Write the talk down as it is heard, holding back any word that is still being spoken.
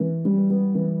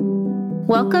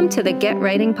Welcome to the Get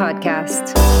Writing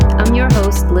Podcast. I'm your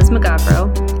host, Liz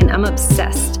McGavro, and I'm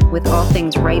obsessed with all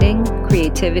things writing,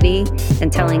 creativity,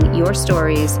 and telling your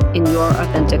stories in your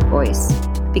authentic voice,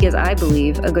 because I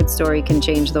believe a good story can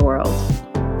change the world.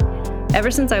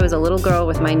 Ever since I was a little girl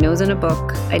with my nose in a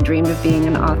book, I dreamed of being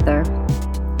an author.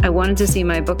 I wanted to see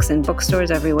my books in bookstores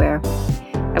everywhere.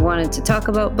 I wanted to talk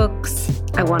about books.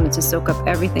 I wanted to soak up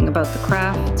everything about the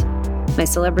craft. My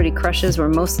celebrity crushes were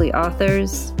mostly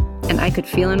authors, and I could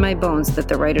feel in my bones that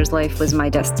the writer's life was my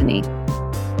destiny.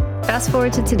 Fast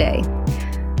forward to today.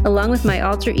 Along with my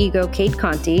alter ego, Kate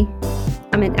Conti,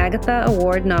 I'm an Agatha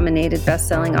Award-nominated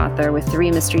best-selling author with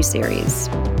 3 mystery series.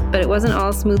 But it wasn't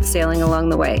all smooth sailing along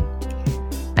the way.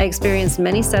 I experienced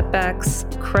many setbacks,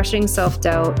 crushing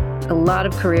self-doubt, a lot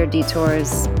of career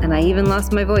detours, and I even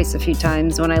lost my voice a few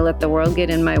times when I let the world get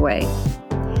in my way.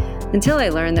 Until I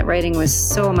learned that writing was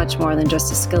so much more than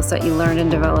just a skill set you learned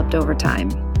and developed over time.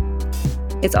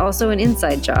 It's also an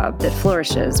inside job that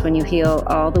flourishes when you heal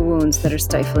all the wounds that are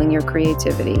stifling your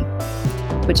creativity,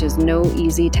 which is no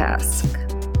easy task.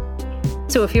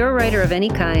 So if you're a writer of any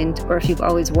kind, or if you've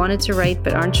always wanted to write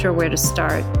but aren't sure where to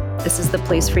start, this is the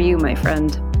place for you, my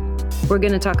friend. We're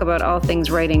going to talk about all things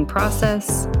writing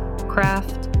process,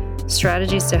 craft,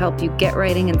 strategies to help you get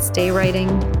writing and stay writing,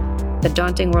 the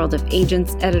daunting world of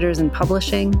agents, editors, and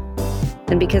publishing.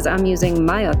 And because I'm using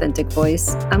my authentic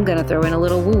voice, I'm going to throw in a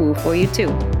little woo-woo for you too.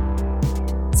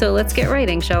 So let's get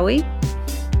writing, shall we?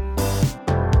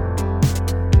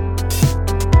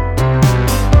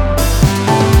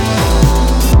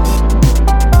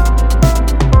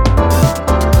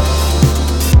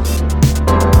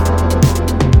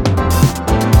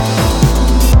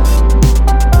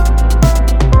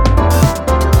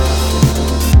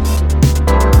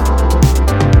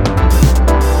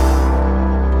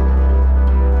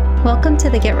 Welcome to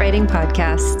the Get Writing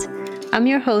Podcast. I'm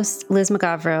your host, Liz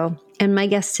McGavro, and my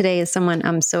guest today is someone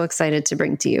I'm so excited to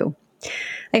bring to you.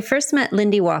 I first met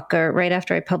LynDee Walker right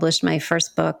after I published my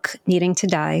first book, Needing to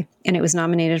Die, and it was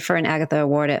nominated for an Agatha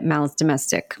Award at Malice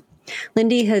Domestic.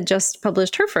 LynDee had just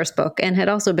published her first book and had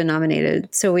also been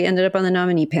nominated, so we ended up on the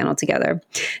nominee panel together.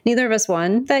 Neither of us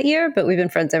won that year, but we've been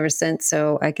friends ever since,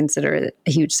 so I consider it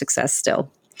a huge success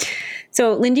still.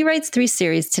 So LynDee writes 3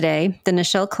 series today, the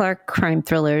Nichelle Clarke crime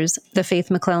thrillers, the Faith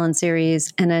McClellan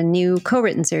series, and a new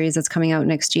co-written series that's coming out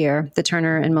next year, the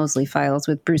Turner and Mosley Files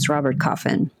with Bruce Robert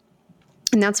Coffin.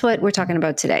 And that's what we're talking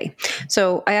about today.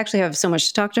 So I actually have so much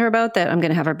to talk to her about that I'm going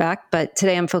to have her back. But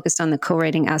today I'm focused on the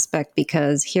co-writing aspect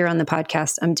because here on the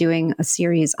podcast, I'm doing a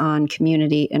series on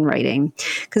community and writing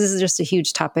because this is just a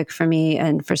huge topic for me.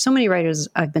 And for so many writers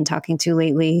I've been talking to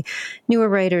lately, newer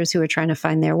writers who are trying to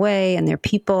find their way and their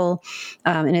people.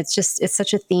 And it's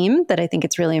such a theme that I think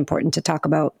it's really important to talk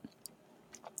about.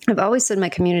 I've always said my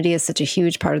community is such a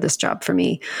huge part of this job for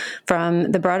me.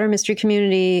 From the broader mystery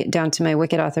community down to my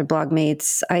Wicked Author blog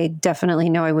mates, I definitely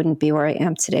know I wouldn't be where I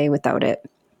am today without it.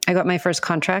 I got my first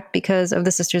contract because of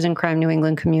the Sisters in Crime New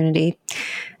England community.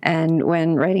 And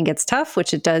when writing gets tough,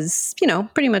 which it does,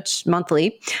 pretty much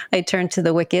monthly, I turn to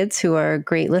the Wickeds, who are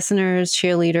great listeners,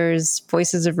 cheerleaders,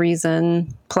 voices of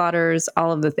reason, plotters,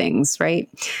 all of the things, right?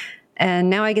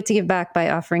 And now I get to give back by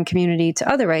offering community to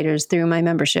other writers through my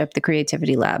membership, the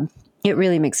Creativity Lab. It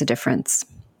really makes a difference.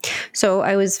 So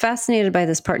I was fascinated by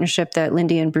this partnership that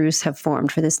LynDee and Bruce have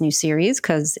formed for this new series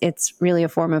because it's really a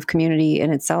form of community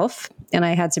in itself. And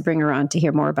I had to bring her on to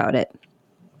hear more about it.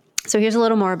 So here's a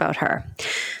little more about her.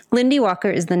 LynDee Walker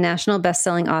is the national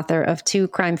best-selling author of 2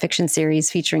 crime fiction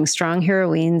series featuring strong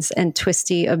heroines and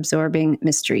twisty, absorbing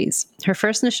mysteries. Her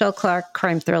first Nichelle Clarke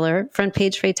crime thriller, Front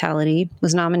Page Fatality,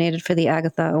 was nominated for the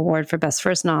Agatha Award for Best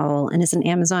First Novel and is an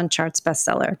Amazon charts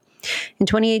bestseller. In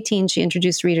 2018, she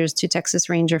introduced readers to Texas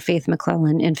Ranger Faith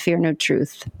McClellan in Fear No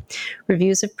Truth.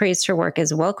 Reviews have praised her work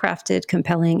as well-crafted,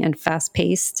 compelling, and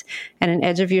fast-paced, and an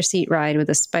edge-of-your-seat ride with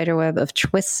a spiderweb of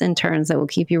twists and turns that will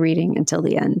keep you reading until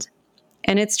the end.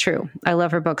 And it's true. I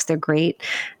love her books. They're great.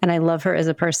 And I love her as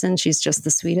a person. She's just the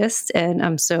sweetest. And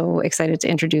I'm so excited to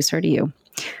introduce her to you.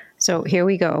 So here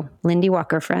we go. LynDee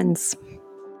Walker, friends.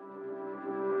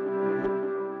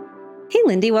 Hey,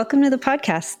 LynDee, welcome to the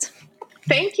podcast.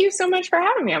 Thank you so much for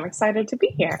having me. I'm excited to be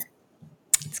here.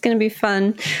 It's going to be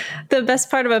fun. The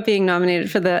best part about being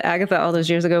nominated for the Agatha all those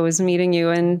years ago was meeting you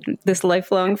and this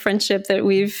lifelong friendship that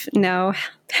we've now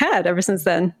had ever since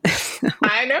then.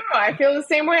 I know. I feel the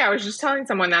same way. I was just telling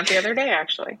someone that the other day,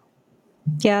 actually.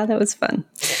 Yeah, that was fun.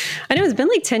 I know it's been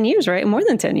like 10 years, right? More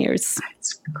than 10 years.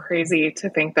 It's crazy to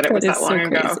think that it was that long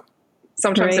ago.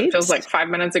 Sometimes it feels like 5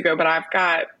 minutes ago, but I've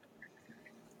got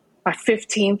my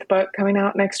 15th book coming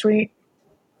out next week.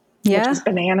 which is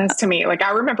bananas to me. Like,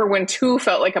 I remember when 2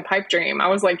 felt like a pipe dream. I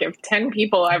was like, if 10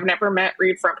 people I've never met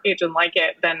read front page and like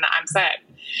it, then I'm set.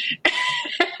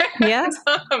 Yeah.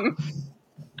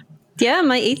 Yeah,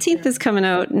 my 18th is coming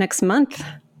out next month.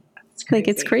 Like,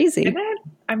 it's crazy. Isn't it?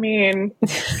 I mean,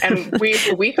 and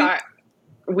we thought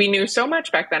we knew so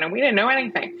much back then, and we didn't know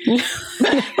anything.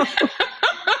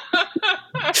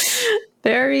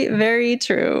 Very, very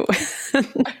true.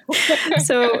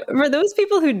 So for those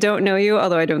people who don't know you,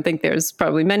 although I don't think there's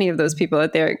probably many of those people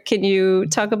out there, can you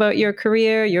talk about your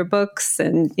career, your books,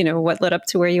 and, you know, what led up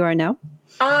to where you are now?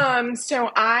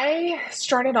 So I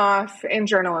started off in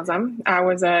journalism. I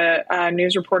was a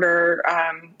news reporter,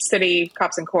 city,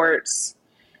 cops and courts,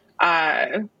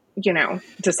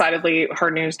 decidedly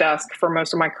hard news desk for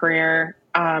most of my career.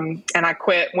 And I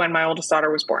quit when my oldest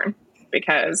daughter was born,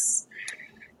 because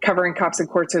covering cops and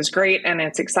courts is great and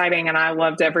it's exciting. And I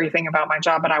loved everything about my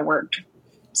job, but I worked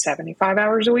 75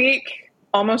 hours a week,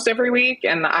 almost every week.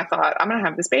 And I thought, I'm going to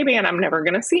have this baby and I'm never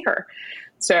going to see her.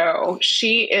 So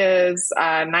she is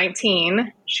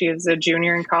 19. She is a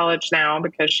junior in college now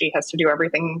because she has to do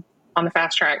everything on the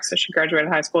fast track. So she graduated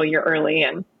high school a year early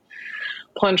and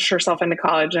plunged herself into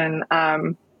college. And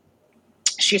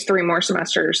she's 3 more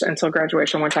semesters until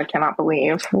graduation, which I cannot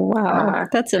believe. Wow.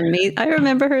 That's amazing. I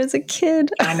remember her as a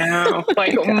kid. I know.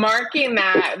 Like, marking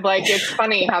that, like, it's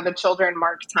funny how the children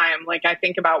mark time. Like, I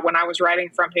think about when I was writing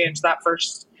front page that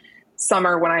first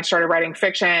summer when I started writing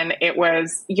fiction, it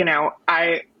was,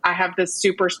 I have this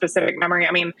super specific memory.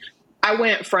 I mean, I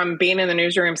went from being in the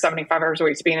newsroom 75 hours a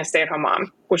week to being a stay-at-home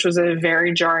mom, which was a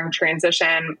very jarring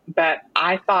transition. But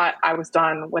I thought I was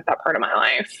done with that part of my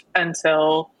life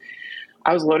until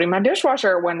I was loading my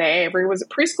dishwasher one day. Avery was at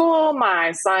preschool.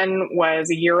 My son was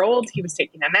a year old. He was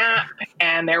taking a nap,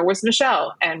 and there was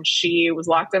Michelle, and she was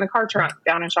locked in a car trunk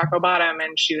down in Chaco Bottom,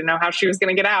 and she didn't know how she was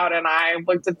going to get out. And I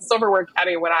looked at the silverware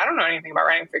caddy and went, I don't know anything about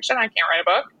writing fiction. I can't write a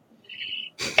book.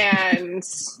 And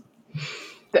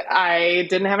I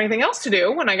didn't have anything else to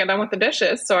do when I got done with the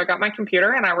dishes. So I got my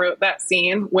computer and I wrote that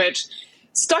scene, which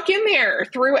stuck in there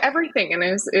through everything and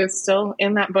is still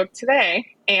in that book today.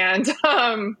 And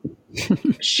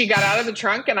she got out of the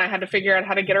trunk and I had to figure out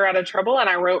how to get her out of trouble. And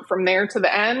I wrote from there to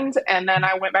the end. And then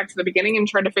I went back to the beginning and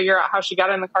tried to figure out how she got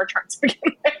in the car trunk to begin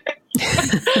with.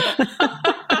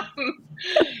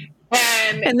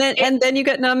 And then you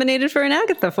got nominated for an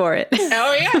Agatha for it.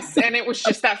 Oh, yes. And it was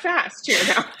just that fast,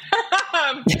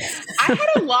 I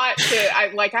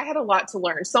had a lot to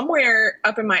learn. Somewhere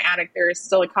up in my attic, there is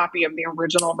still a copy of the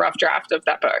original rough draft of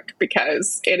that book,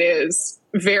 because it is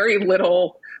very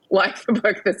little like the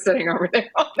book that's sitting over there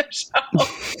on the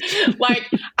shelf. Like,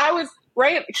 I was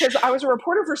because I was a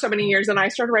reporter for so many years and I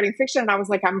started writing fiction and I was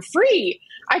like, I'm free.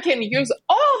 I can use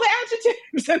all the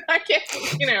adjectives and I can,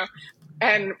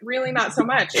 and really not so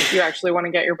much if you actually want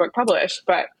to get your book published.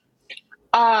 But,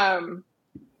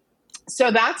 so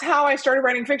that's how I started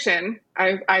writing fiction.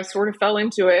 I sort of fell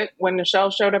into it when Michelle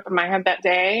showed up in my head that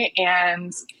day.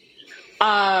 And,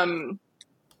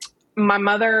 my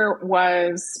mother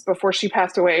was, before she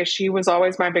passed away, she was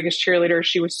always my biggest cheerleader.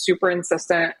 She was super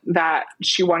insistent that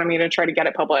she wanted me to try to get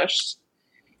it published.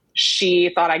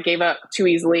 She thought I gave up too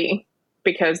easily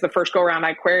because the first go around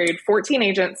I queried 14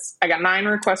 agents. I got 9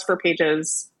 requests for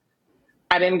pages.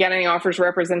 I didn't get any offers of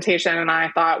representation. And I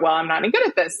thought, well, I'm not any good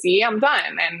at this. See, I'm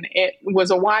done. And it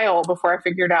was a while before I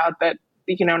figured out that,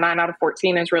 9 out of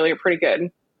 14 is really a pretty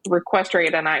good request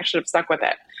rate. And I should have stuck with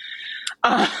it.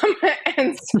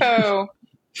 And so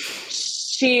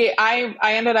I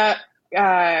ended up,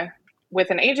 with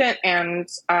an agent and,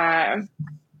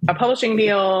 a publishing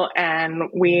deal. And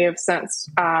we've since,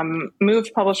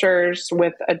 moved publishers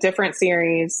with a different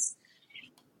series.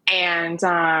 And,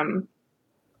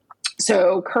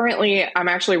 so currently I'm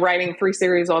actually writing 3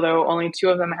 series, although only 2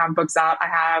 of them have books out. I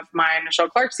have my Michelle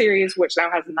Clark series, which now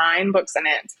has 9 books in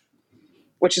it,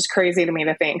 which is crazy to me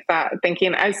to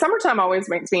thinking summertime always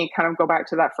makes me kind of go back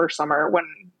to that first summer when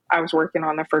I was working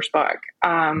on the first book.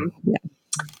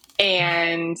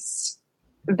 And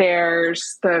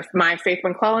there's my Faith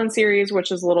McClellan series,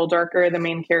 which is a little darker. The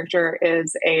main character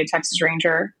is a Texas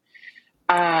Ranger.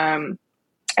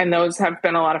 And those have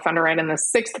been a lot of fun to write. And the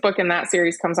 6th book in that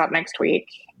series comes out next week.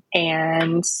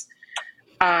 And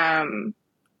I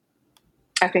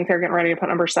think they're getting ready to put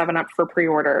number 7 up for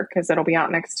pre-order because it'll be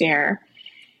out next year.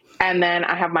 And then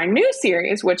I have my new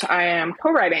series, which I am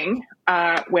co-writing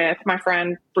with my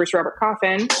friend Bruce Robert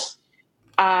Coffin.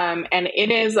 And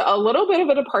it is a little bit of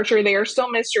a departure. They are still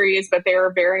mysteries, but they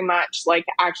are very much like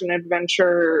action,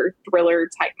 adventure, thriller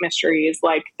type mysteries.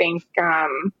 Like, think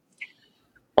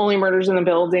Only Murders in the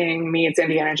Building meets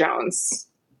Indiana Jones.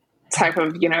 type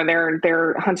of,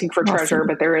 they're hunting for treasure,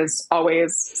 but there is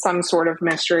always some sort of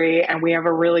mystery. And we have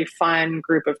a really fun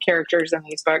group of characters in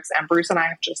these books. And Bruce and I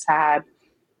have just had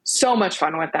so much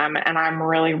fun with them. And I'm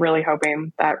really, really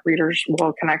hoping that readers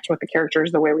will connect with the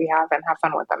characters the way we have and have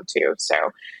fun with them too. So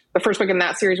the first book in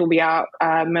that series will be out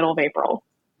middle of April.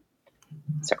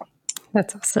 So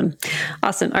that's awesome.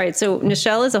 Awesome. All right. So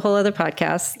Nichelle is a whole other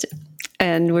podcast,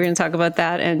 and we're going to talk about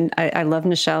that. And I love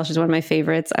Nichelle. She's one of my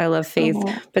favorites. I love Faith.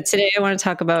 But today I want to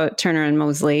talk about Turner and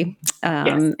Mosley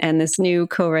and this new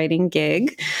co-writing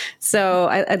gig. So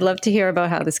I'd love to hear about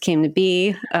how this came to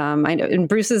be. I know, and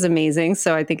Bruce is amazing.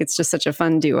 So I think it's just such a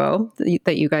fun duo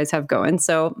that you guys have going.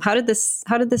 So how did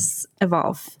this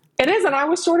evolve? It is. And I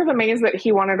was sort of amazed that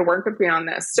he wanted to work with me on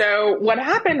this. So what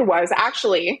happened was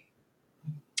actually,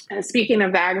 speaking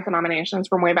of the Agatha nominations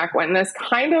from way back when, this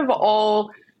kind of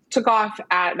all took off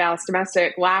at Dallas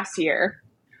Domestic last year.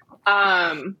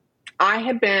 I'm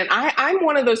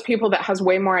one of those people that has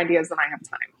way more ideas than I have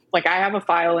time. Like, I have a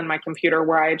file in my computer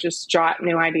where I just jot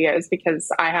new ideas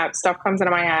because I have stuff comes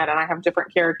into my head and I have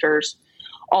different characters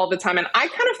all the time. And I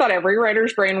kind of thought every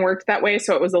writer's brain worked that way.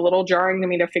 So it was a little jarring to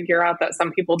me to figure out that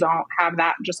some people don't have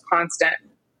that just constant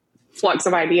flux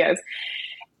of ideas.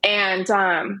 And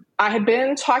I had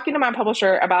been talking to my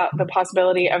publisher about the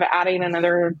possibility of adding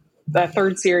the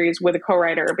third series with a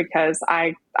co-writer, because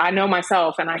I know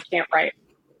myself and I can't write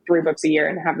 3 books a year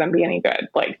and have them be any good.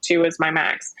 Like 2 is my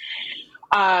max.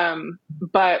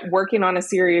 But working on a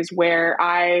series where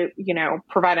I,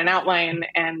 provide an outline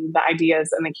and the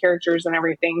ideas and the characters and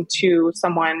everything to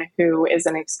someone who is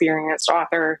an experienced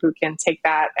author who can take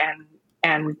that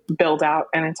and build out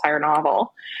an entire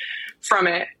novel from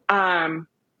it.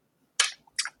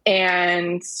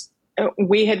 And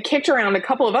we had kicked around a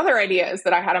couple of other ideas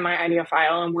that I had in my idea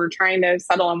file, and we're trying to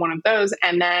settle on one of those.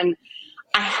 And then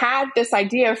I had this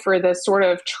idea for this sort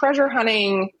of treasure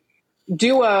hunting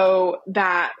duo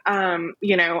that, a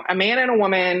man and a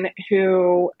woman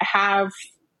who have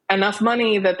enough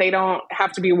money that they don't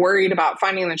have to be worried about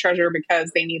finding the treasure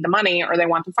because they need the money or they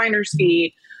want the finder's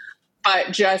fee,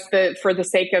 but just for the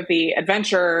sake of the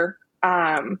adventure.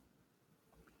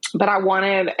 But I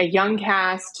wanted a young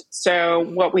cast. So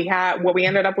what we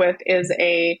ended up with is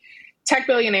a tech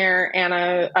billionaire and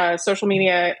a social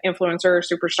media influencer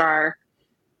superstar.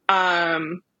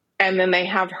 And then they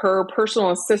have her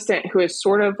personal assistant, who is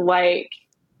sort of like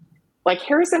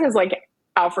Harrison is like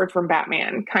Alfred from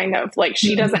Batman, kind of. Like,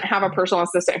 she doesn't have a personal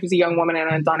assistant who's a young woman in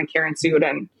a Donna Karan suit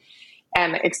and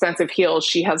expensive heels.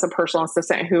 She has a personal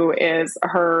assistant who is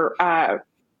her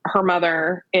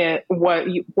mother. It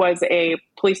was a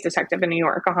police detective in New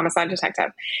York, a homicide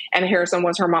detective. And Harrison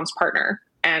was her mom's partner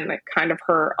and kind of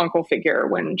her uncle figure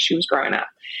when she was growing up.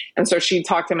 And so she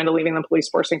talked him into leaving the police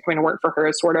force and coming to work for her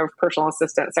as sort of personal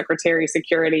assistant, secretary,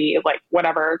 security, like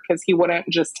whatever, because he wouldn't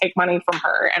just take money from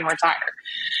her and retire.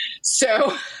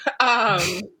 So,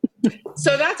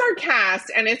 so that's our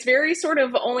cast, and it's very sort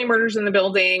of Only Murders in the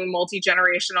Building,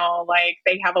 multi-generational. Like,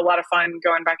 they have a lot of fun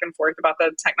going back and forth about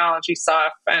the technology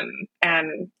stuff and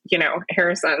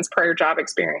Harrison's prior job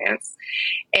experience.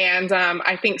 And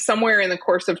I think somewhere in the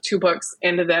course of 2 books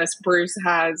into this, Bruce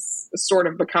has sort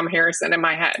of become Harrison in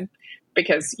my head,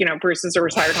 because, Bruce is a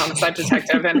retired homicide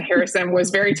detective and Harrison was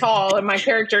very tall in my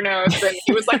character notes. And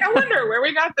he was like, I wonder where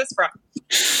we got this from.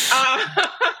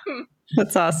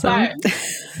 That's awesome.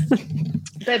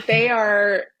 But they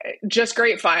are just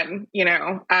great fun,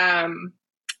 and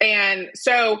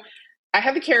so I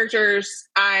have the characters.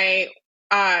 I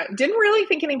didn't really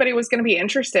think anybody was going to be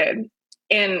interested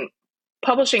in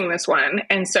publishing this one.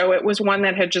 And so it was one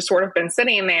that had just sort of been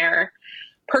sitting there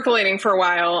percolating for a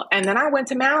while. And then I went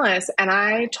to Malice and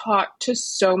I talked to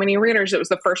so many readers. It was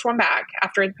the first one back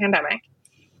after the pandemic.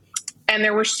 And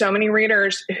there were so many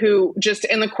readers who just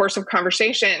in the course of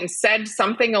conversation said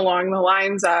something along the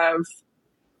lines of,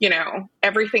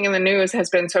 everything in the news has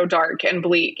been so dark and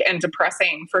bleak and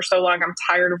depressing for so long. I'm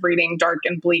tired of reading dark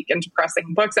and bleak and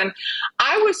depressing books. And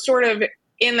I was sort of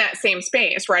in that same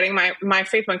space. Writing my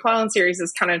Faith McClellan series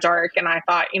is kind of dark. And I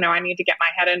thought, I need to get my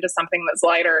head into something that's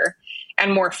lighter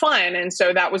and more fun. And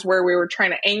so that was where we were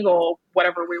trying to angle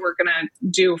whatever we were going to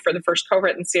do for the first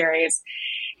co-written series.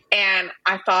 And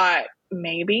I thought,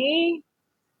 maybe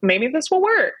this will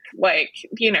work. Like,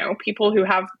 people who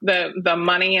have the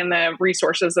money and the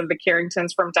resources of the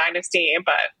Carringtons from Dynasty,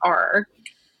 but are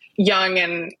young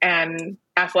and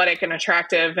athletic and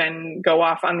attractive and go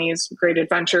off on these great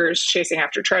adventures, chasing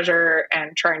after treasure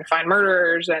and trying to find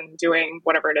murderers and doing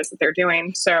whatever it is that they're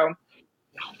doing. So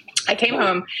I came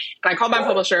home and I called my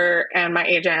publisher and my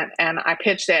agent and I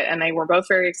pitched it, and they were both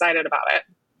very excited about it.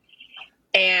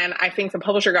 And I think the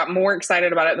publisher got more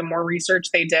excited about it the more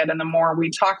research they did and the more we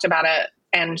talked about it.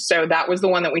 And so that was the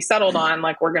one that we settled on.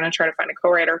 Like, we're going to try to find a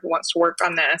co-writer who wants to work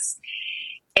on this.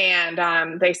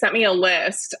 And they sent me a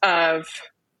list of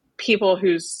people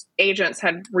whose agents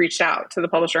had reached out to the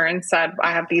publisher and said,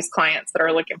 I have these clients that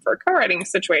are looking for a co-writing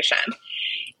situation.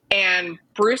 And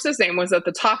Bruce's name was at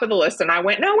the top of the list. And I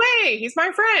went, no way, he's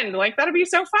my friend. Like, that'd be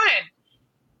so fun.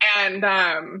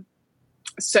 And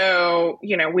so,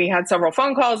 you know, we had several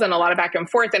phone calls and a lot of back and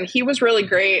forth. And he was really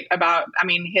great about, I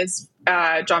mean, his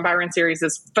John Byron series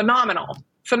is phenomenal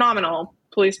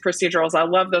police procedurals. I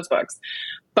love those books.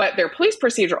 But they're police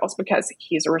procedurals because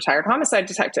he's a retired homicide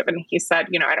detective. And he said,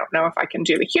 you know, I don't know if I can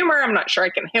do the humor. I'm not sure I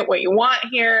can hit what you want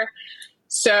here.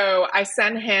 So I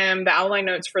sent him the outline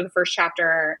notes for the first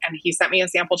chapter, and he sent me a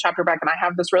sample chapter back. And I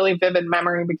have this really vivid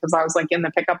memory because I was like in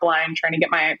the pickup line trying to get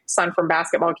my son from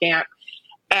basketball camp.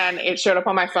 And it showed up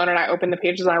on my phone, and I opened the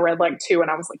pages and I read like 2,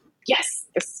 and I was like, yes,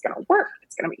 this is going to work.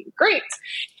 It's going to be great.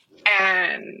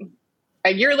 And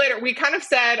a year later, we kind of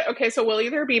said, okay, so we'll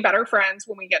either be better friends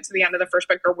when we get to the end of the first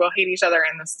book, or we'll hate each other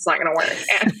and this is not going to work.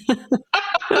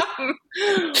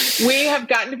 And we have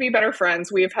gotten to be better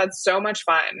friends. We have had so much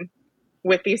fun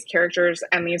with these characters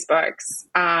and these books.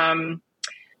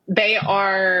 They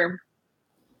are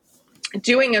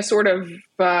doing a sort of,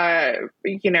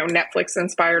 Netflix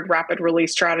inspired rapid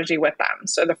release strategy with them.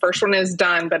 So the first one is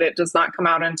done, but it does not come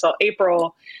out until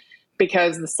April,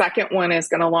 because the second one is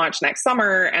going to launch next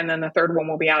summer. And then the third one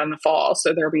will be out in the fall.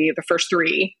 So there'll be the first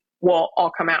 3 will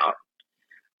all come out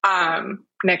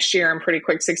next year in pretty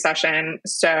quick succession.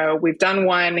 So we've done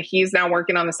one. He's now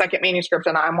working on the second manuscript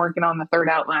and I'm working on the third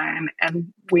outline.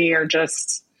 And we are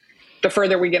just, the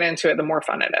further we get into it, the more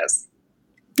fun it is.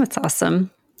 That's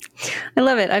awesome. I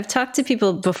love it. I've talked to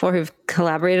people before who've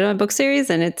collaborated on a book series,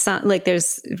 and it's not like it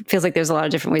feels like there's a lot of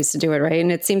different ways to do it, right?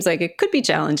 And it seems like it could be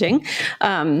challenging.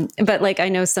 But like, I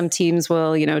know some teams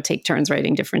will, take turns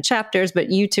writing different chapters,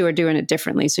 but you two are doing it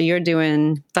differently. So you're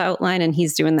doing the outline and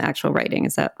he's doing the actual writing.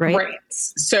 Is that right? Right.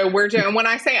 So we're doing, when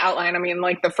I say outline, I mean,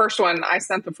 like the first one, I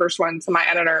sent the first one to my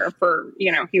editor for,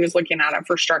 he was looking at it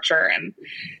for structure and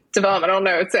developmental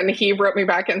notes. And he wrote me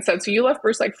back and said, so you left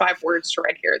Bruce like 5 words to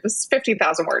write here. This is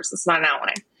 50,000 words. This is not an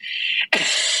outline.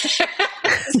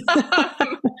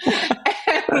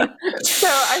 So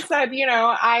I said,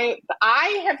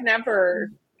 I have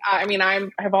never, I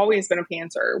have always been a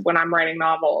pantser when I'm writing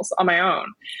novels on my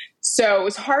own. So it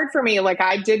was hard for me. Like,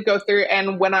 I did go through,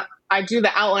 and when I do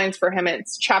the outlines for him,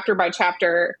 it's chapter by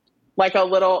chapter, like a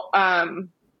little, some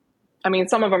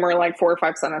of them are like 4 or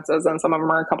 5 sentences and some of them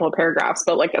are a couple of paragraphs,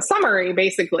 but like a summary,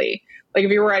 basically. Like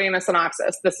if you were writing a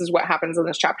synopsis, this is what happens in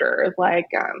this chapter, like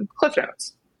Cliff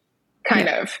Notes, kind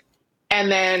of. And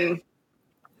then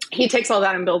he takes all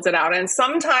that and builds it out. And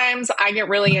sometimes I get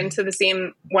really into the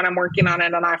scene when I'm working on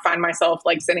it and I find myself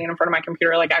like sitting in front of my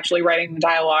computer, like actually writing the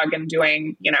dialogue and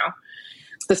doing,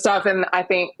 the stuff. And I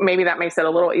think maybe that makes it a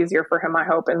little easier for him, I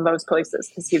hope, in those places,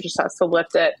 because he just has to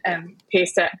lift it and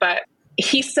paste it. But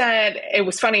he said, it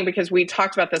was funny because we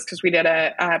talked about this because we did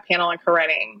a panel on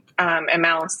co-writing and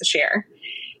Malice to Share.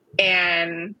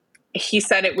 And he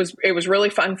said it was really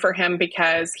fun for him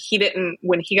because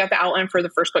when he got the outline for the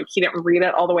first book, he didn't read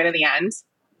it all the way to the end.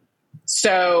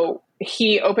 So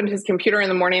he opened his computer in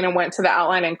the morning and went to the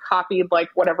outline and copied like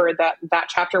whatever that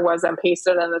chapter was and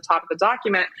pasted it in the top of the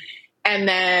document. And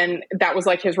then that was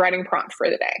like his writing prompt for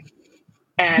the day.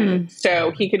 And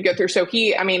so he could go through. So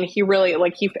he really,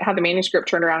 like, he had the manuscript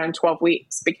turned around in 12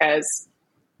 weeks because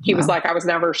he was like, I was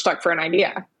never stuck for an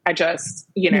idea. I just,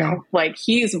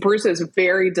 Bruce is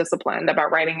very disciplined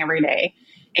about writing every day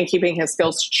and keeping his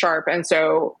skills sharp. And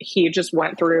so he just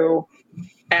went through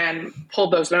and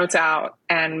pulled those notes out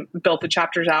and built the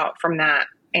chapters out from that.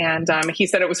 And he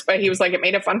said he was like, it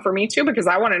made it fun for me too, because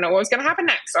I want to know what was going to happen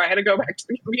next. So I had to go back to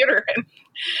the computer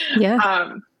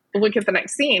and look at the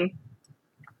next scene.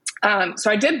 So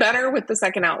I did better with the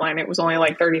second outline. It was only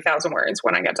like 30,000 words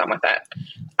when I got done with it.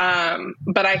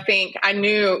 But I think I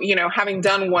knew, having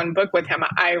done one book with him,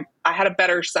 I had a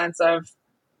better sense of,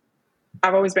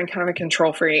 I've always been kind of a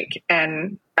control freak.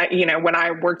 And when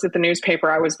I worked at the newspaper,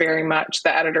 I was very much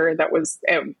the editor that was,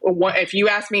 if you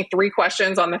asked me 3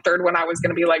 questions on the third one, I was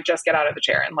going to be like, just get out of the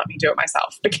chair and let me do it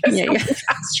myself because it was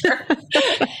faster.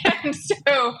 And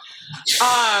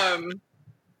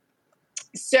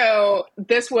so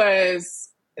this was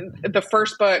the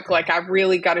first book, like I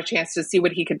really got a chance to see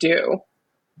what he could do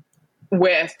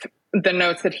with the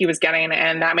notes that he was getting.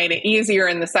 And that made it easier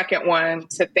in the second one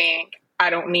to think, I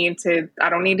don't need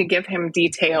to give him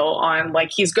detail on,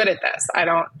 like, he's good at this.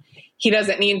 he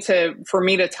doesn't need for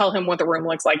me to tell him what the room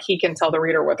looks like. He can tell the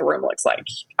reader what the room looks like.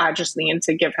 I just need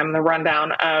to give him the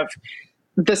rundown of,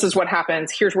 this is what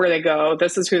happens. Here's where they go.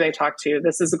 This is who they talk to.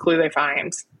 This is the clue they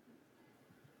find.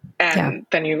 And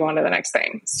then you go on to the next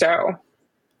thing. So,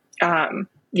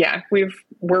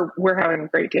 we're having a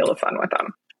great deal of fun with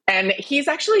them. And he's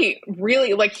actually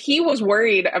really, like, he was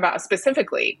worried about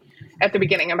specifically at the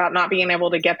beginning about not being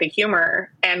able to get the humor.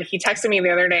 And he texted me the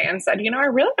other day and said, I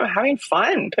really am having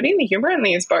fun putting the humor in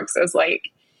these books. Is like,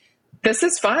 this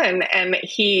is fun. And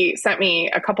he sent me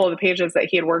a couple of the pages that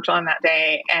he had worked on that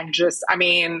day. And just,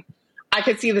 I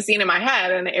could see the scene in my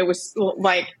head, and it was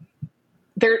like,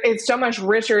 it's so much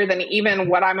richer than even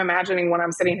what I'm imagining when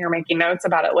I'm sitting here making notes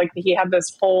about it. Like, he had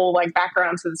this whole like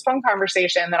background to this phone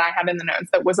conversation that I had in the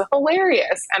notes that was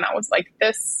hilarious. And I was like,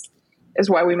 this is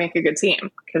why we make a good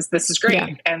team, because this is great.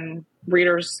 Yeah. And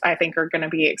readers, I think, are going to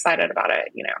be excited about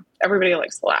it. Everybody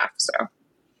likes to laugh. So.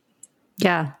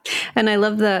 Yeah. And I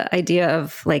love the idea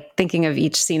of like thinking of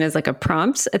each scene as like a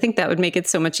prompt. I think that would make it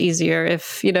so much easier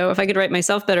if I could write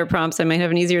myself better prompts, I might have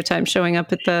an easier time showing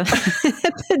up at the,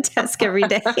 at the desk every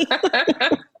day.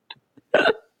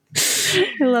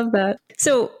 I love that.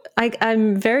 So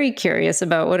I'm very curious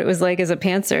about what it was like as a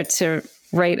pantser to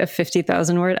write a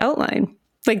 50,000 word outline.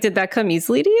 Like, did that come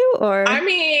easily to you, or?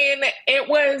 It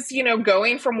was,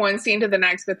 going from one scene to the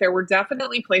next, but there were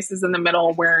definitely places in the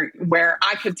middle where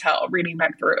I could tell reading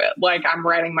back through it, like, I'm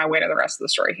writing my way to the rest of the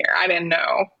story here. I didn't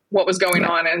know what was going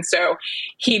on. And so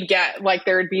he'd get like,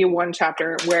 there'd be one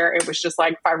chapter where it was just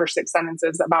like 5 or 6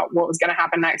 sentences about what was going to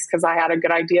happen next, because I had a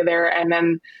good idea there. And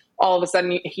then all of a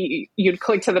sudden you'd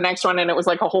click to the next one and it was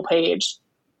like a whole page,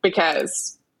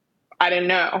 because I didn't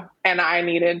know. And I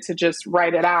needed to just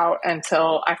write it out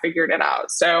until I figured it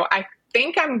out. So I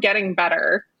think I'm getting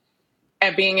better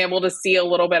at being able to see a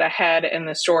little bit ahead in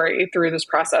the story through this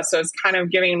process. So it's kind of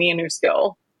giving me a new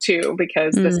skill too,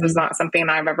 because this is not something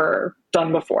I've ever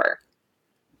done before.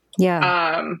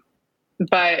 Yeah.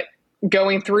 But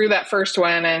going through that first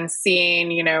one and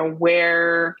seeing,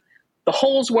 where the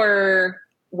holes were,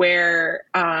 where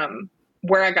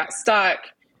I got stuck.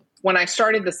 When I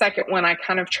started the second one, I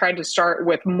kind of tried to start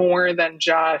with more than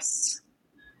just,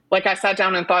 like, I sat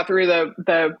down and thought through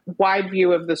the wide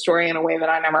view of the story in a way that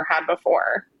I never had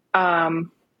before.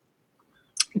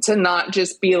 To not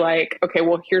just be like, okay,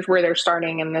 well, here's where they're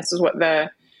starting, and this is what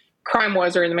the crime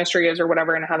was or the mystery is or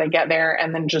whatever, and how they get there,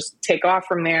 and then just take off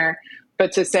from there.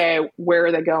 But to say, where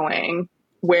are they going?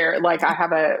 Where, like, I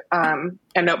have a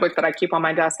notebook that I keep on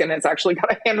my desk, and it's actually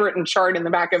got a handwritten chart in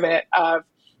the back of it of,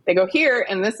 they go here,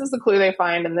 and this is the clue they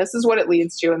find, and this is what it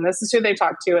leads to, and this is who they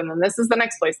talk to, and then this is the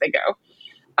next place they go.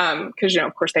 Because,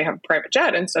 of course, they have a private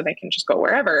jet, and so they can just go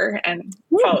wherever and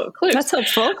follow the clues. That's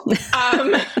helpful.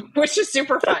 Which is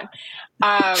super fun.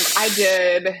 I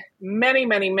did many,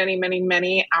 many, many, many,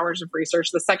 many hours of research.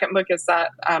 The second book is set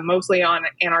mostly on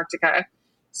Antarctica.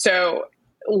 So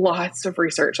lots of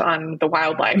research on the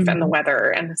wildlife and the weather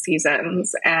and the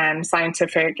seasons and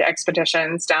scientific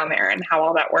expeditions down there and how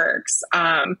all that works.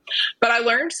 But I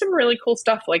learned some really cool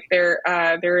stuff. Like there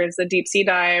is a deep sea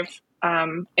dive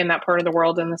in that part of the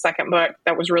world in the second book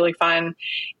that was really fun,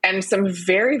 and some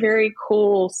very, very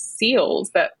cool seals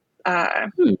that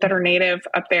are native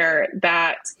up there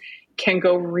that can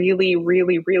go really,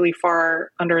 really, really far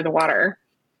under the water.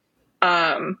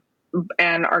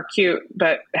 And are cute,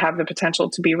 but have the potential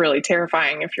to be really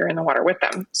terrifying if you're in the water with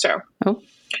them. So,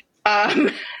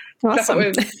 awesome.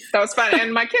 that was fun.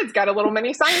 And my kids got a little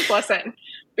mini science lesson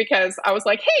because I was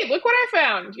like, hey, look what I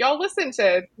found. Y'all listen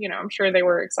to, I'm sure they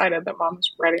were excited that mom was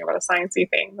writing about a sciencey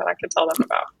thing that I could tell them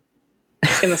about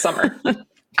in the summer.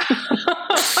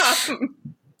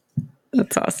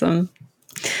 That's awesome.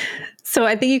 So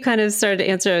I think you kind of started to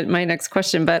answer my next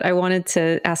question, but I wanted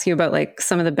to ask you about like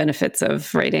some of the benefits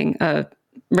of writing a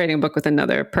book with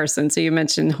another person. So you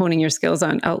mentioned honing your skills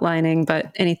on outlining,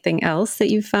 but anything else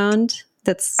that you found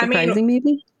that's surprising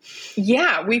maybe?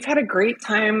 Yeah, we've had a great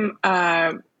time,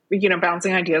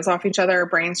 bouncing ideas off each other,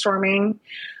 brainstorming.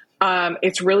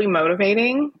 It's really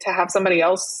motivating to have somebody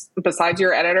else besides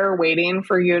your editor waiting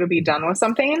for you to be done with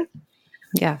something.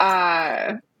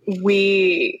 Yeah.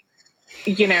 We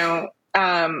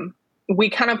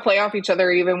kind of play off each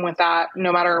other even with that,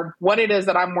 no matter what it is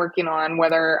that I'm working on,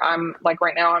 whether I'm like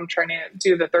right now I'm trying to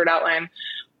do the third outline,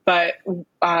 but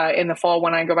in the fall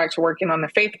when I go back to working on the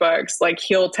faith books, like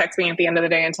he'll text me at the end of the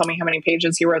day and tell me how many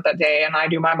pages he wrote that day. And I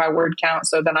do my by word count.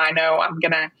 So then I know I'm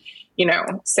going to,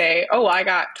 say, oh, I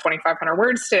got 2,500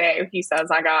 words today. He says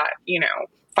I got,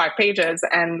 5 pages.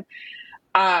 And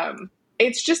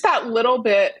it's just that little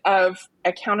bit of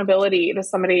accountability to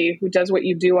somebody who does what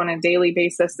you do on a daily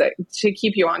basis to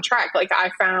keep you on track. Like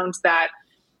I found that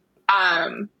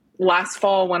last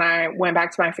fall when I went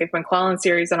back to my Faith McClellan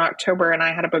series in October and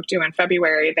I had a book due in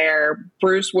February there,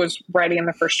 Bruce was writing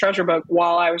the first treasure book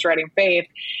while I was writing Faith.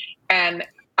 And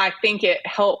I think it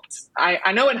helped.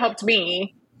 I know it helped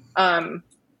me. I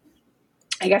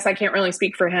guess I can't really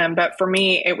speak for him, but for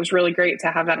me, it was really great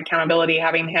to have that accountability,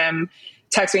 having him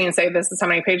text me and say, this is how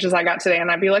many pages I got today.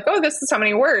 And I'd be like, oh, this is how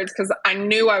many words. Cause I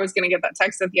knew I was going to get that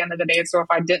text at the end of the day. So if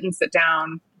I didn't sit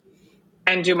down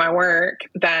and do my work,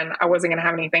 then I wasn't going to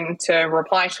have anything to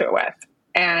reply to it with.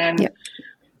 And,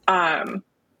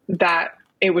 that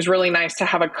it was really nice to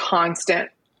have a constant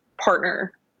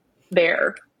partner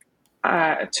there,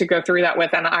 to go through that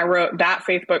with. And I wrote that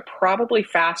Faith book probably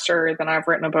faster than I've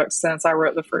written a book since I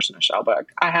wrote the first Michelle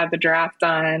book. I had the draft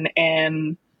done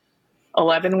in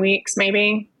 11 weeks,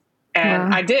 maybe.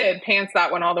 And I did pants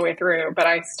that one all the way through, but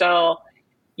I still,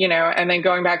 and then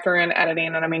going back through and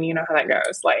editing. And I mean, you know how that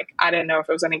goes. Like, I didn't know if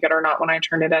it was any good or not when I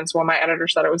turned it in. So when my editor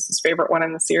said it was his favorite one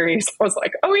in the series, I was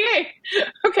like, oh, yay.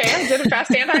 Okay. I did it fast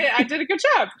and I did a good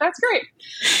job. That's great.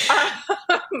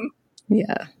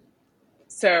 Yeah.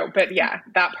 So, but yeah,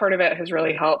 that part of it has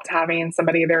really helped, having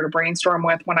somebody there to brainstorm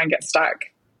with when I get stuck.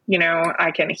 He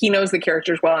knows the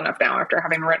characters well enough now after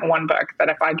having written one book that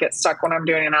if I get stuck when I'm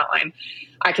doing an outline,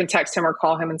 I can text him or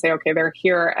call him and say, okay, they're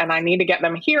here and I need to get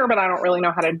them here, but I don't really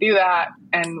know how to do that.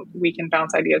 And we can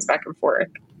bounce ideas back and forth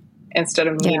instead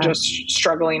of me just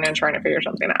struggling and trying to figure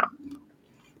something out.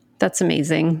 That's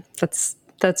amazing.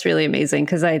 That's really amazing.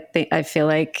 Cause I feel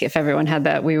like if everyone had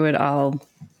that, we would all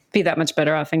be that much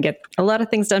better off and get a lot of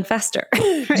things done faster.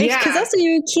 Right? Yeah. Because also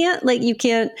you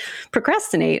can't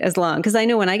procrastinate as long. Because I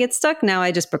know when I get stuck now,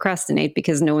 I just procrastinate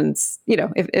because no one's,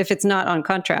 if it's not on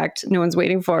contract, no one's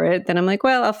waiting for it. Then I'm like,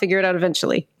 well, I'll figure it out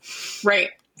eventually.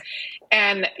 Right.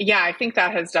 And yeah, I think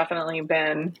that has definitely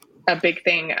been a big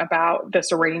thing about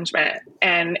this arrangement.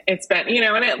 And it's been,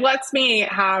 and it lets me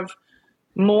have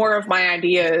more of my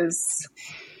ideas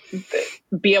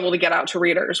be able to get out to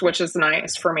readers, which is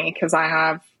nice for me because I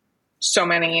have so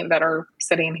many that are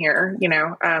sitting here.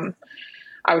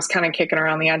 I was kind of kicking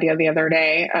around the idea the other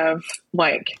day of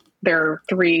like, there are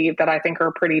 3 that I think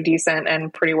are pretty decent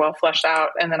and pretty well fleshed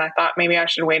out. And then I thought maybe I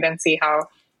should wait and see how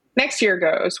next year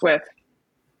goes with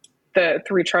the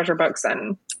 3 treasure books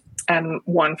and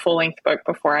one full length book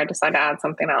before I decide to add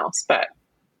something else. But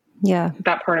yeah,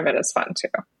 that part of it is fun too.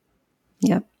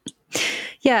 Yep.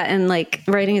 Yeah. And like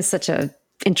writing is such a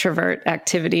introvert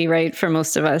activity, right? For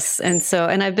most of us. And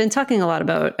I've been talking a lot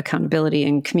about accountability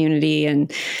and community.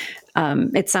 And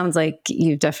it sounds like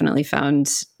you've definitely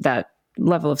found that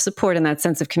level of support and that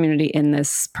sense of community in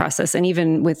this process. And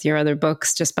even with your other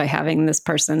books, just by having this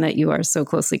person that you are so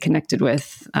closely connected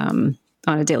with on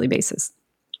a daily basis.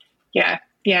 Yeah.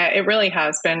 Yeah, it really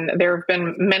has been. There have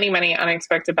been many, many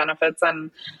unexpected benefits,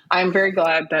 and I'm very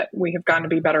glad that we have gotten to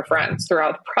be better friends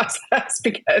throughout the process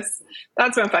because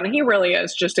that's been fun. He really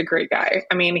is just a great guy.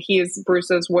 I mean,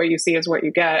 Bruce is what you see is what you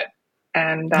get.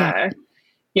 And,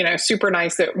 super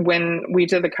nice that when we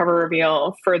did the cover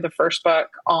reveal for the first book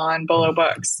on Bolo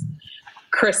Books,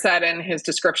 Chris said in his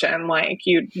description, like,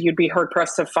 you'd be hard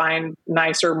pressed to find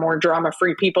nicer, more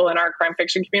drama-free people in our crime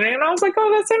fiction community. And I was like,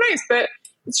 oh, that's so nice, but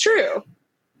it's true.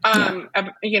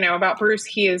 About Bruce,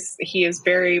 he is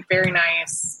very, very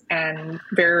nice and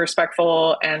very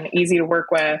respectful and easy to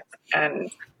work with. And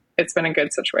it's been a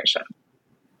good situation.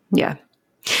 Yeah.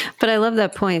 But I love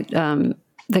that point,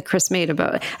 that Chris made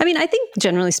about, I think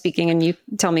generally speaking, and you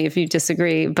tell me if you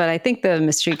disagree, but I think the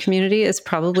mystery community is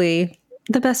probably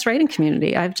the best writing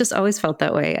community. I've just always felt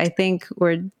that way. I think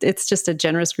it's just a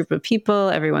generous group of people.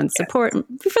 Everyone's for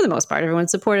the most part,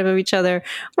 everyone's supportive of each other.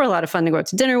 We're a lot of fun to go out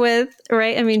to dinner with,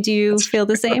 right? Do you feel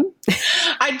the same?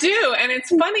 I do. And it's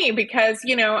funny because,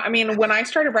 when I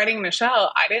started writing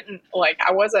Michelle,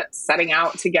 I wasn't setting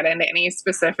out to get into any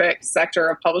specific sector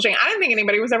of publishing. I didn't think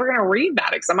anybody was ever going to read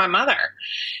that except my mother,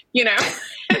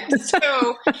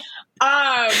 So,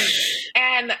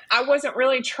 and I wasn't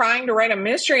really trying to write a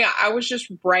mystery. I was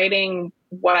just writing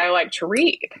what I like to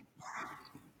read.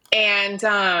 And,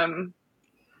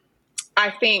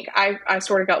 I think I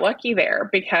sort of got lucky there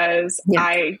because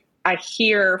I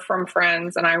hear from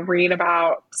friends and I read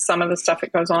about some of the stuff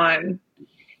that goes on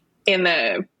in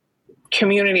the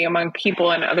community among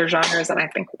people in other genres. And I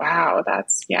think, wow,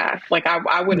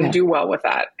 I wouldn't do well with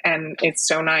that. And it's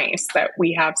so nice that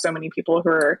we have so many people who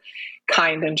are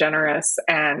kind and generous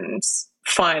and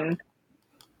fun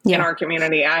in our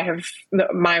community.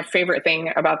 My favorite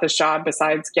thing about this job,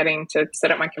 besides getting to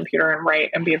sit at my computer and write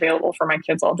and be available for my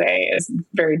kids all day, is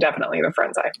very definitely the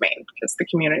friends I've made, because the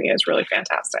community is really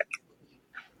fantastic.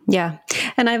 Yeah.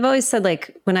 And I've always said,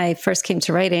 like, when I first came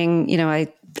to writing, you know,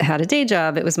 I had a day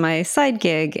job. It was my side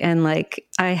gig. And like,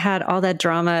 I had all that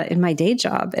drama in my day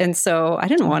job. And so I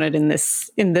didn't want it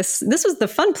this was the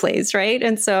fun place. Right.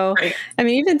 And so, right. I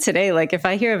mean, even today, like if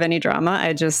I hear of any drama,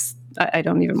 I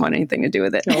don't even want anything to do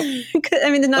with it. Nope.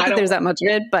 I mean, not that there's that much of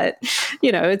it, but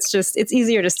you know, it's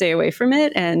easier to stay away from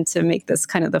it and to make this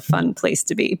kind of the fun place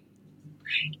to be.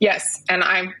 Yes. And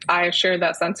I share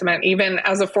that sentiment, even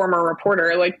as a former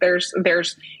reporter. Like there's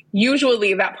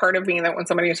usually that part of me that when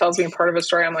somebody tells me part of a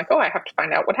story, I'm like, oh, I have to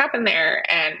find out what happened there.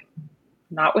 And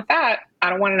not with that. I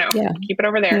don't want to know. Yeah. Keep it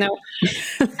over there. No,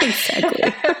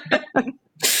 exactly.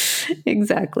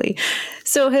 Exactly.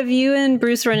 So have you and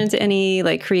Bruce run into any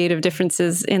like creative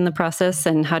differences in the process,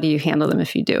 and how do you handle them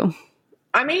if you do?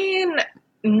 I mean,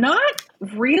 not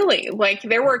really. Like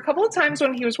there were a couple of times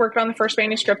when he was working on the first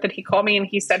manuscript that he called me and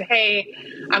he said, hey,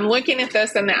 I'm looking at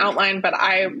this in the outline, but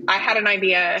I had an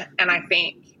idea and I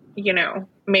think, you know,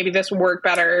 maybe this would work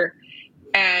better.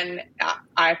 And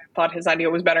I thought his idea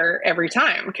was better every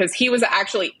time because he was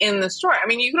actually in the story. I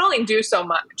mean, you can only do so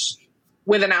much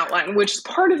with an outline, which is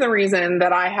part of the reason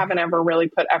that I haven't ever really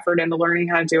put effort into learning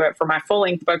how to do it for my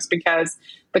full-length books, because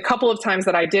the couple of times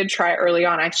that I did try early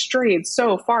on, I strayed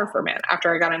so far from it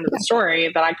after I got into the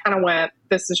story that I kind of went,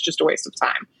 this is just a waste of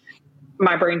time.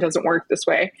 My brain doesn't work this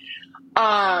way.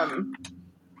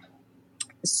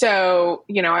 So,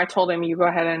 you know, I told him, you go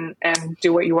ahead and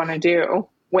do what you want to do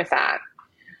with that.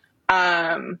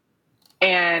 And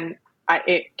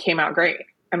it came out great.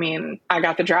 I mean, I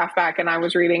got the draft back and I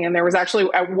was reading, and there was actually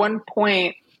at one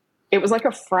point, it was like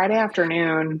a Friday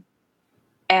afternoon,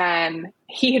 and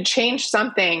he had changed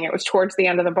something. It was towards the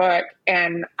end of the book.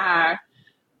 And I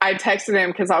texted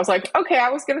him because I was like, okay, I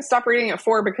was going to stop reading at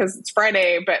 4 because it's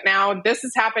Friday, but now this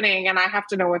is happening and I have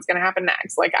to know what's going to happen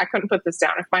next. Like I couldn't put this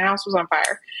down if my house was on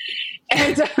fire.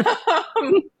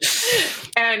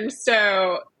 And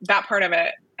so that part of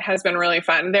it has been really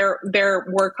fun. There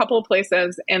were a couple of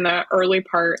places in the early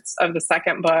parts of the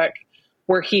second book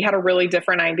where he had a really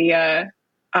different idea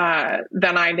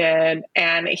than I did.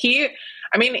 And he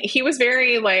was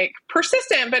very like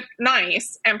persistent, but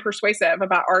nice and persuasive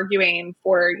about arguing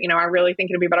for, you know, I really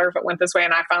think it'd be better if it went this way.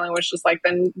 And I finally was just like,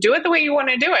 then do it the way you want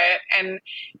to do it. And,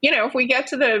 you know, if we get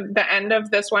to the end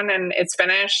of this one and it's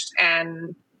finished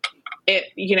and it,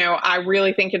 you know, I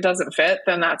really think it doesn't fit,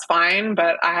 then that's fine.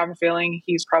 But I have a feeling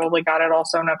he's probably got it all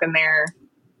sewn up in there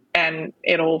and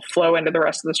it'll flow into the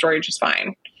rest of the story just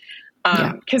fine.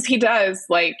 'Cause he does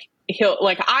I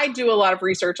do a lot of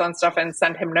research on stuff and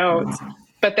send him notes,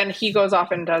 but then he goes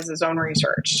off and does his own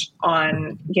research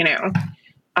on, you know,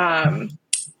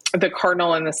 the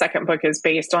Cardinal in the second book is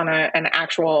based on an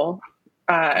actual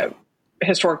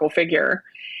historical figure.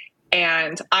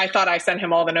 And I thought I sent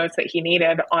him all the notes that he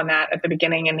needed on that at the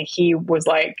beginning. And he was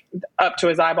like up to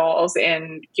his eyeballs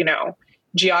in, you know,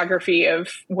 geography of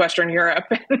Western Europe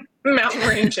and mountain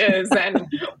ranges and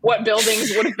what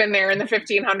buildings would have been there in the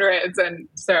 1500s. And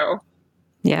so,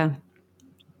 yeah,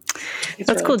 that's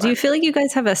really cool. Fun. Do you feel like you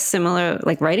guys have a similar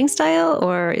like writing style,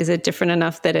 or is it different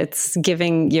enough that it's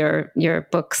giving your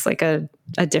books like a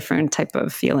different type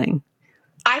of feeling?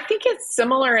 I think it's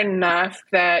similar enough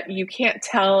that you can't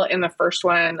tell in the first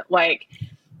one, like,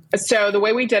 so the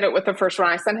way we did it with the first one,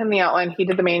 I sent him the outline. He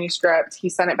did the manuscript. He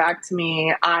sent it back to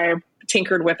me. I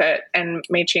tinkered with it and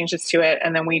made changes to it.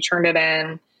 And then we turned it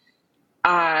in.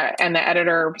 And the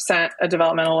editor sent a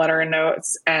developmental letter and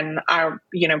notes. And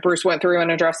Bruce went through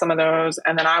and addressed some of those.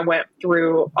 And then I went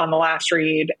through on the last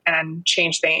read and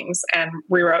changed things and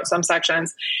rewrote some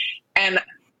sections. And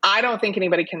I don't think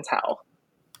anybody can tell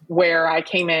where I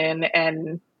came in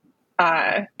and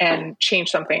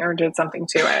changed something or did something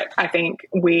to it. I think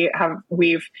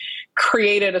we've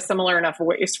created a similar enough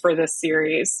voice for this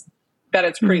series that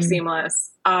it's pretty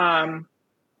seamless. But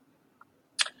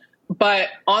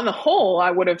on the whole,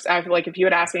 I feel like if you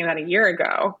had asked me that a year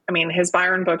ago, I mean, his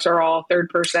Byron books are all third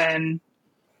person,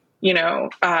 you know,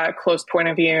 close point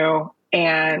of view.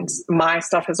 And my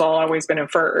stuff has always been in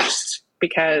first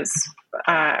because,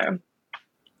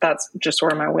 that's just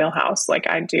sort of my wheelhouse. Like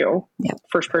I do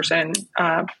first person,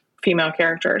 female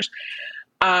characters.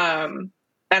 And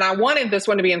I wanted this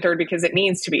one to be in third because it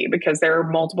needs to be, because there are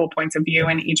multiple points of view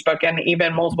in each book and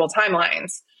even multiple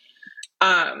timelines,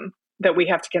 that we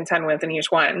have to contend with in each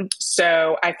one.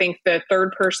 So I think the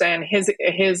third person,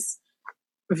 his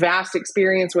vast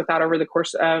experience with that over the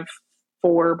course of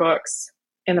 4 books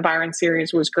in the Byron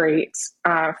series was great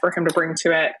for him to bring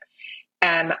to it.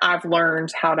 And I've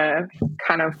learned how to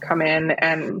kind of come in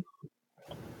and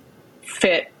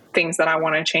fit things that I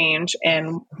want to change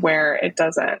and where it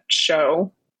doesn't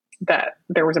show that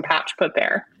there was a patch put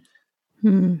there.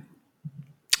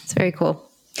 It's very cool.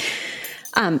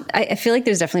 I feel like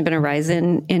there's definitely been a rise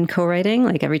in co-writing.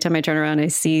 Like every time I turn around, I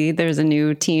see there's a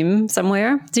new team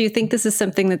somewhere. Do you think this is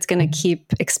something that's going to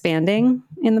keep expanding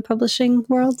in the publishing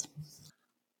world?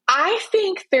 I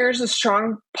think there's a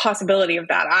strong possibility of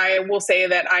that. I will say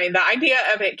that the idea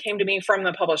of it came to me from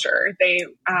the publisher. They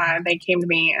came to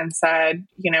me and said,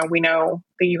 we know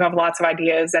that you have lots of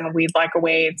ideas and we'd like a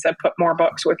way to put more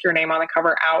books with your name on the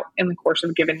cover out in the course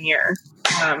of a given year.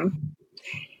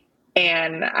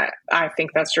 And I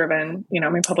think that's driven,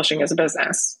 publishing is a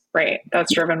business, right?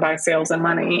 That's driven by sales and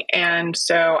money. And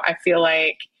so I feel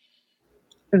like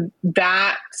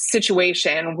that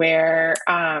situation where,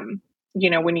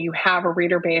 when you have a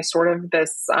reader base, sort of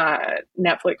this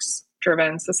Netflix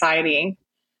driven society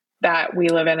that we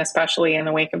live in, especially in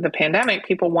the wake of the pandemic,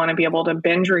 people want to be able to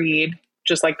binge read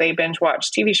just like they binge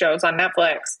watch TV shows on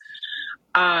Netflix.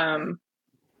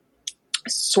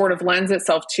 Sort of lends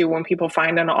itself to when people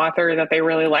find an author that they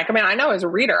really like. I mean, I know as a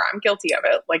reader, I'm guilty of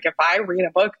it. Like if I read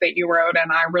a book that you wrote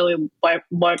and I really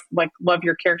love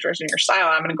your characters and your style,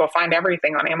 I'm going to go find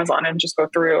everything on Amazon and just go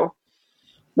through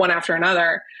one after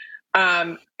another.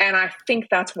 And I think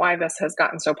that's why this has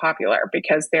gotten so popular,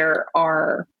 because there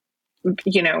are,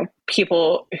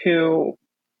 people who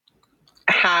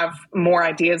have more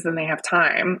ideas than they have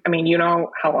time. I mean,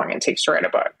 how long it takes to write a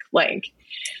book. Like,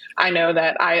 I know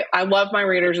that I love my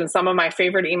readers, and some of my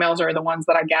favorite emails are the ones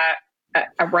that I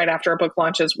get right after a book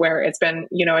launches, where it's been,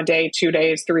 a day, 2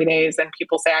 days, 3 days. And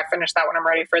people say, I finished that one, I'm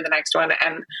ready for the next one.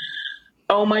 And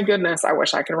oh my goodness, I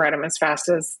wish I could write them as fast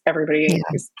as everybody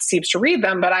seems to read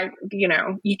them, but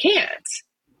you can't.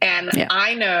 And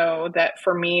I know that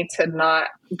for me to not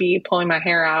be pulling my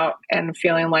hair out and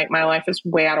feeling like my life is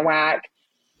way out of whack,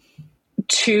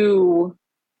 2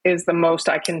 is the most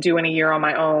I can do in a year on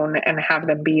my own and have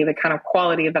them be the kind of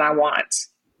quality that I want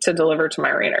to deliver to my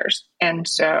readers. And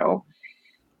so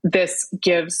this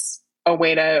gives a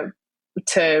way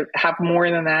to have more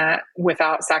than that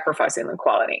without sacrificing the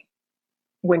quality.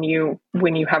 When you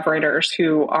have writers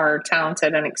who are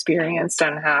talented and experienced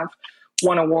and have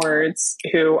won awards,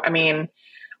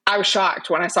 I was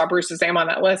shocked when I saw Bruce's name on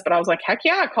that list, but I was like, heck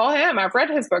yeah, call him. I've read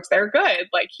his books. They're good.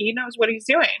 Like, he knows what he's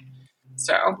doing.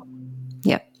 So.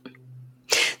 Yep.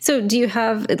 So do you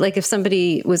have, like, if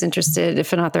somebody was interested,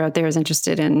 if an author out there is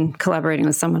interested in collaborating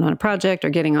with someone on a project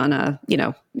or getting on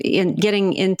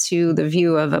getting into the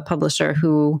view of a publisher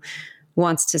who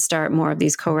wants to start more of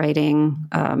these co-writing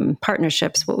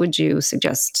partnerships, what would you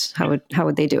suggest? How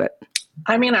would they do it?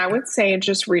 I would say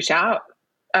just reach out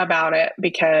about it,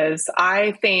 because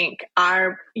I think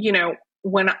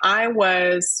when I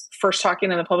was first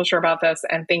talking to the publisher about this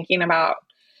and thinking about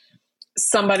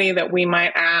somebody that we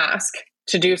might ask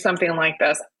to do something like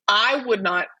this, I would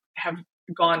not have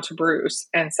gone to Bruce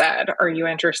and said, are you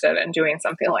interested in doing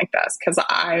something like this? Because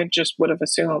I just would have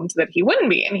assumed that he wouldn't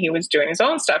be, and he was doing his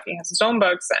own stuff. He has his own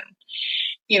books, and,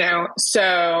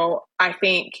 so I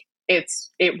think it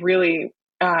really,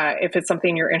 if it's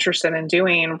something you're interested in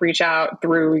doing, reach out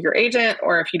through your agent,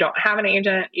 or if you don't have an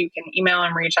agent, you can email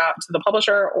and reach out to the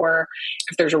publisher, or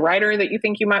if there's a writer that you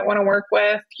think you might want to work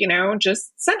with,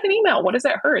 just send an email. What does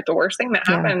it hurt? The worst thing that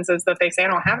happens is that they say, I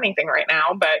don't have anything right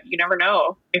now, but you never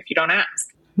know if you don't ask.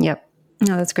 Yep.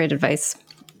 No, that's great advice.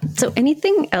 So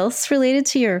anything else related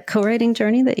to your co-writing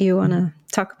journey that you want to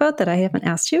talk about that I haven't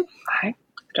asked you? I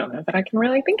don't know that I can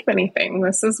really think of anything.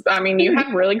 You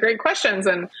had really great questions,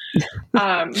 and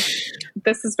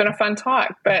this has been a fun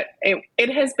talk, but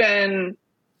it has been,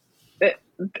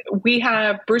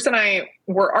 Bruce and I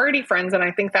were already friends, and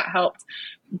I think that helped,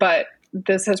 but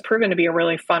this has proven to be a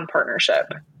really fun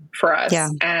partnership for us,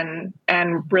 and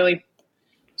really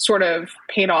sort of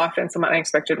paid off in some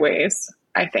unexpected ways,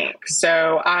 I think.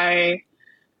 So I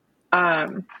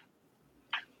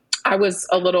was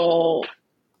a little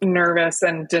nervous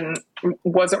and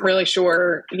wasn't really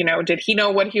sure, did he know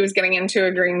what he was getting into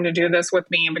agreeing to do this with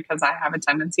me, because I have a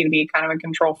tendency to be kind of a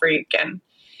control freak, and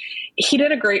he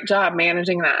did a great job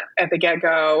managing that at the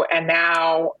get-go. And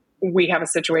now we have a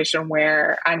situation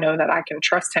where I know that I can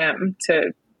trust him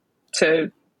to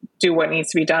do what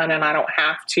needs to be done, and I don't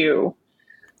have to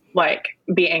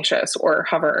be anxious or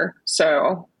hover.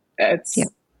 So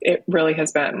it really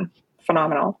has been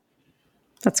phenomenal.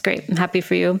 That's great. I'm happy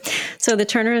for you. So the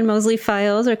Turner and Mosley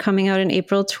files are coming out in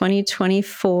April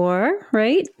 2024,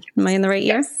 right? Am I in the right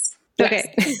year? Yes.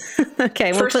 Okay.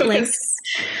 Okay. We'll put links.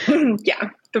 Yeah.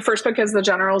 The first book is The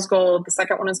General's Gold. The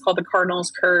second one is called The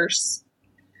Cardinal's Curse.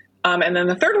 And then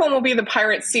the third one will be The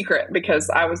Pirate's Secret,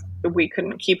 because we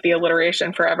couldn't keep the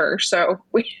alliteration forever. So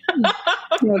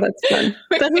Oh, that's fun.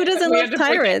 But who doesn't love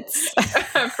pirates?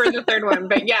 For the third one.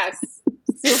 But yes,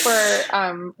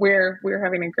 super. We're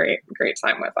having a great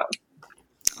time with them.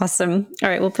 Awesome. All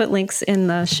right. We'll put links in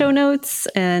the show notes.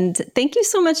 And thank you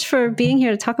so much for being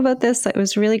here to talk about this. It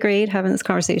was really great having this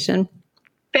conversation.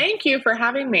 Thank you for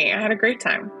having me. I had a great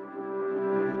time.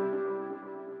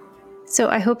 So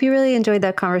I hope you really enjoyed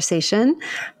that conversation.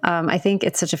 I think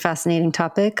it's such a fascinating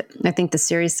topic. I think the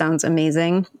series sounds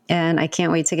amazing. And I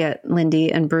can't wait to get LynDee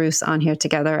and Bruce on here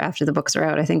together after the books are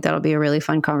out. I think that'll be a really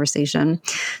fun conversation.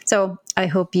 So I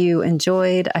hope you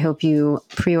enjoyed. I hope you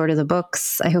pre-order the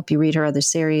books. I hope you read her other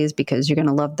series because you're going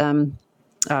to love them.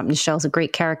 Michelle's a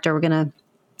great character. We're going to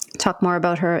talk more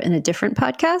about her in a different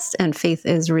podcast. And Faith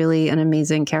is really an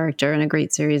amazing character and a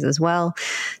great series as well.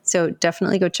 So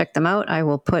definitely go check them out. I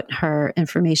will put her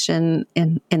information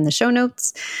in the show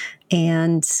notes.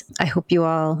 And I hope you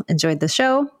all enjoyed the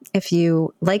show. If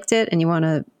you liked it and you want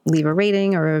to leave a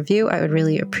rating or a review, I would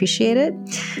really appreciate it.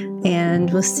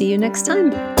 And we'll see you next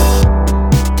time.